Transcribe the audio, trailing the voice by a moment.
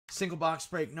Single box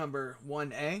break number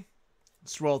 1A.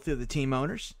 Let's roll through the team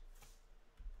owners.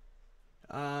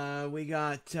 We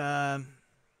got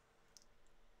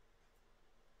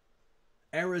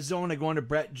Arizona going to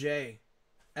Brett J.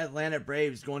 Atlanta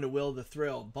Braves going to Will the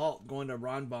Thrill. Balt going to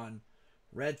Ron Bon.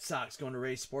 Red Sox going to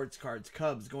Ray Sports Cards.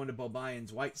 Cubs going to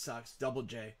Bobayans. White Sox Double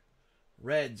J.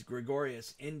 Reds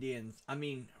Gregorius.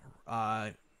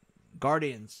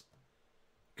 Guardians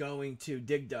going to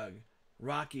Dig Dug.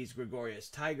 Rockies Gregorius.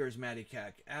 Tigers Matty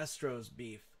Cack. Astros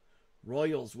Beef.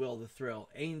 Royals Will the Thrill.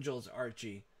 Angels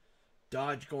Archie.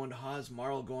 Dodge going to Haas.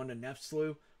 Marl going to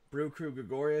Nefslu. Brew Crew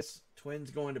Gregorius.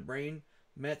 Twins going to Brain.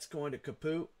 Mets going to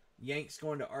Kaput. Yanks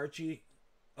going to Archie.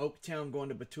 Oaktown going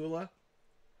to Batula.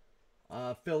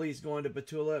 Phillies going to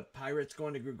Batula. Pirates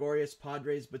going to Gregorius.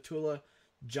 Padres Batula.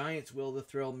 Giants Will the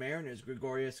Thrill. Mariners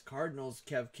Gregorius. Cardinals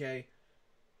Kev K.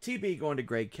 TB going to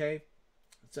Greg K.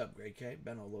 What's up, Greg K?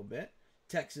 Been a little bit.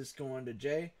 Texas going to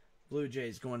Jay. Blue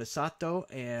Jays going to Sato.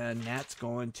 And Nats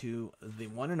going to the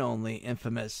one and only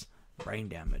infamous Brain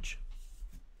Damage.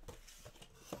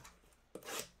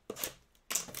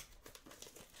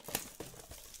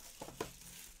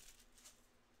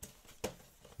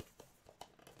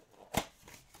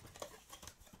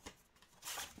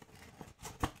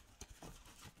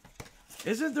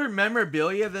 Isn't there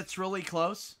memorabilia that's really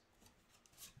close?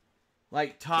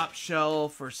 Like Top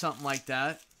Shelf or something like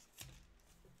that?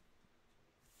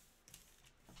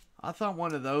 I thought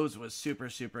one of those was super,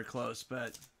 super close,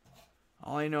 but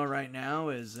all I know right now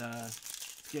is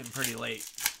it's getting pretty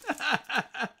late.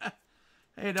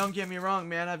 Hey, don't get me wrong,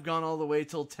 man. I've gone all the way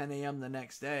till 10 a.m. the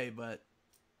next day, but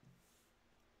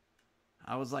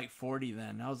I was like 40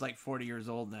 then. I was like 40 years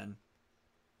old then.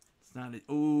 It's not a...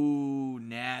 Ooh,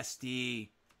 nasty.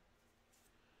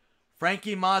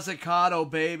 Frankie Mazzucato,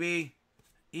 baby.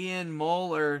 Ian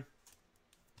Moeller.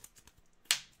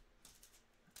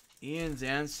 Ian's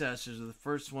ancestors are the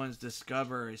first ones to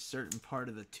discover a certain part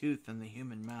of the tooth in the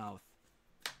human mouth.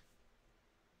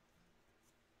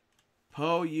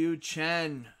 Po Yu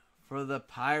Chen for the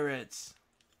Pirates.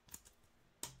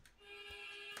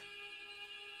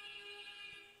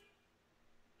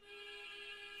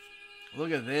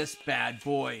 Look at this bad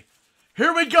boy.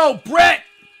 Here we go, Brett!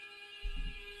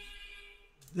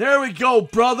 There we go,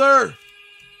 brother!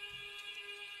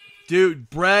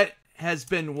 Dude, Brett has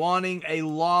been wanting a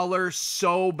Lawler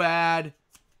so bad.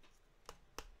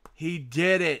 He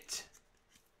did it.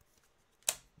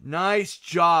 Nice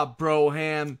job,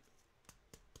 Broham.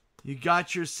 You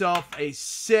got yourself a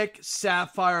sick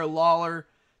Sapphire Lawler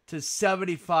to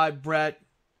 75, Brett.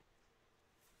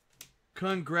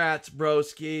 Congrats,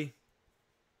 broski.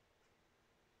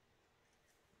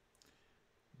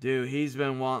 Dude, he's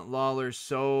been wanting Lawler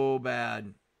so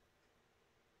bad.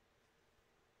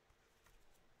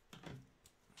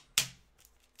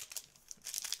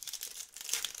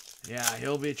 Yeah,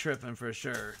 he'll be tripping for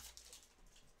sure.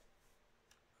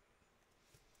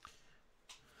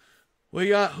 We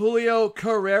got Julio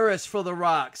Carreras for the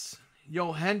Rocks.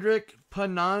 Yohendrick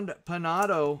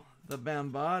Panado, the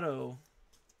Bambado.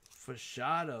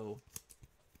 Fashado.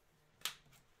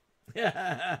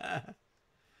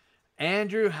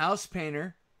 Andrew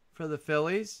Housepainter for the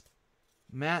Phillies.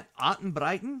 Matt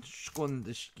Ottenbreiten.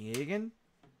 Skundeskegen.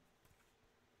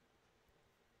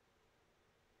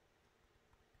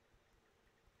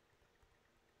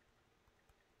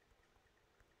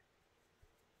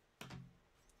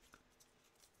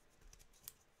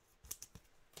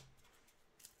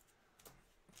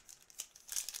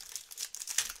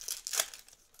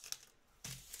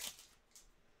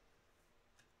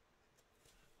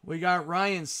 We got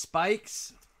Ryan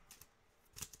Spikes.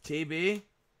 TB.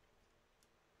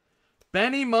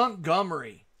 Benny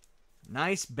Montgomery.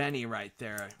 Nice Benny right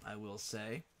there, I will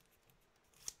say.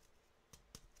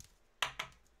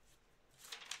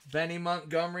 Benny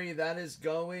Montgomery, that is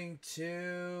going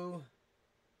to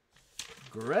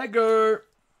Gregor.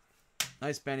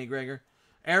 Nice Benny Gregor.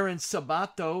 Aaron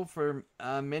Sabato for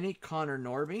Mini. Connor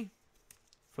Norby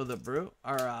for the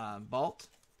Balt.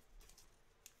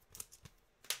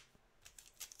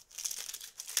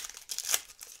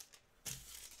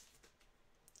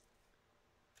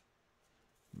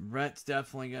 Brett's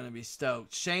definitely going to be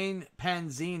stoked. Shane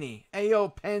Panzini. Hey, yo,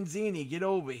 Panzini, get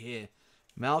over here.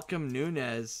 Malcolm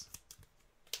Nunez.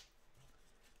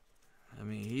 I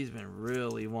mean, he's been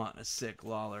really wanting a sick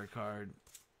Lawler card.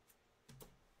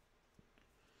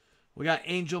 We got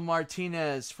Angel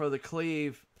Martinez for the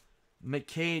Cleve.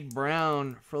 McCade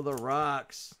Brown for the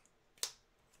Rocks.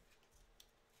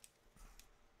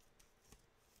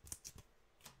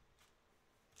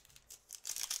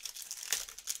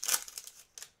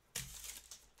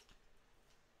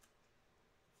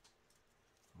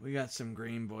 We got some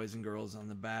green boys and girls on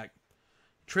the back.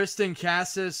 Tristan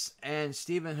Cassis and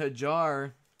Stephen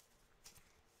Hajar.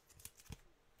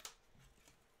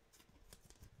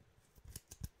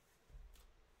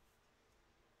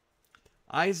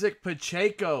 Isaac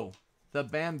Pacheco, the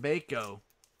Bambaco.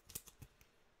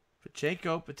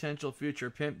 Pacheco, potential future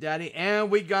pimp daddy.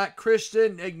 And we got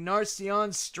Christian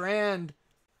Ignacion Strand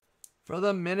for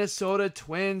the Minnesota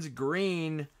Twins,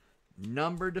 green,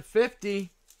 numbered to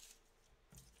 50.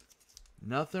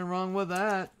 Nothing wrong with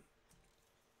that.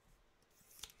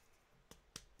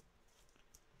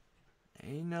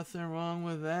 Ain't nothing wrong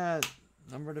with that.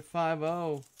 Number to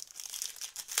 50.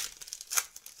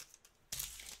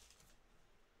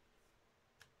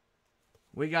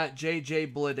 We got J.J.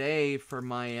 Bleday for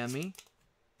Miami.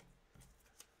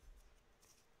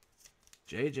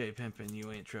 J.J. pimping,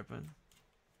 you ain't tripping.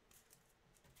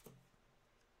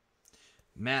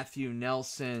 Matthew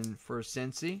Nelson for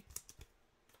Cincy.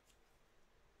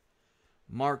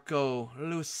 Marco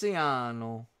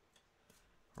Luciano.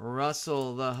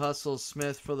 Russell the Hustle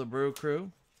Smith for the Brew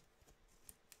Crew.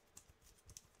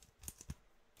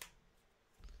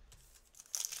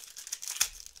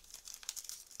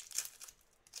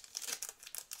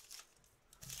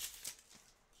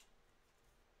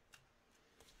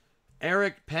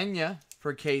 Eric Pena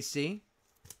for KC.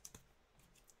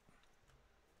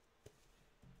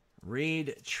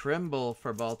 Reed Trimble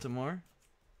for Baltimore.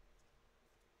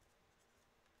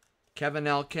 Kevin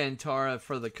Alcantara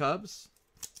for the Cubs.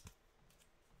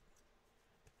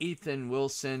 Ethan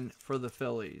Wilson for the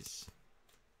Phillies.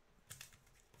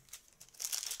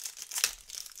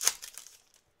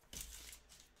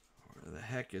 Where the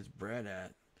heck is Brett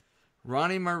at?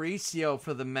 Ronnie Mauricio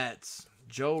for the Mets.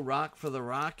 Joe Rock for the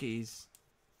Rockies.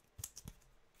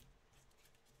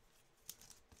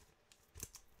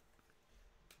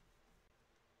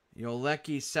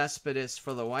 Yoleki Cespedes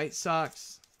for the White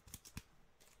Sox.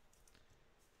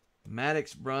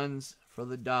 Maddox Bruns for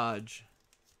the Dodge.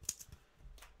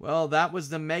 Well, that was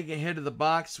the mega hit of the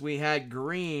box. We had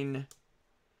green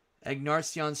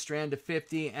Ignacion Strand to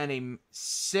 50 and a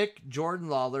sick Jordan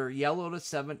Lawler, yellow to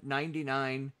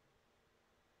 799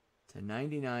 to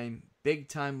 99. Big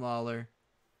time Lawler.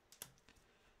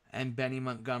 And Benny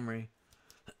Montgomery.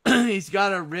 He's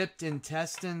got a ripped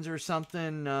intestines or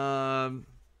something.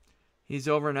 He's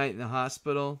overnight in the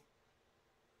hospital.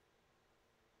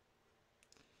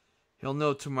 He'll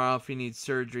know tomorrow if he needs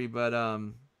surgery, but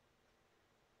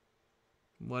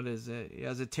what is it? He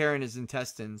has a tear in his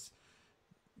intestines.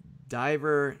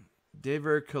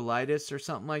 Diverticulitis or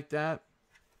something like that.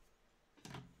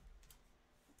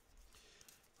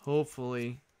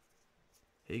 Hopefully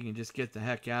he can just get the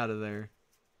heck out of there.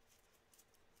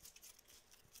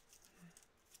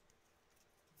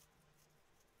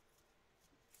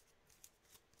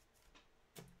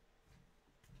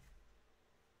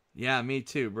 Yeah, me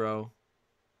too, bro.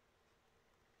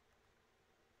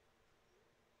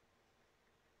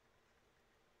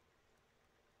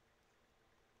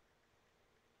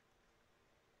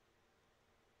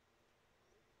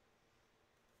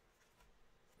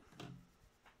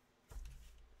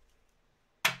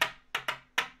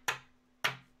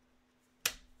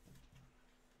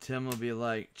 Tim will be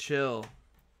like, chill,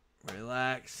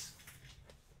 relax.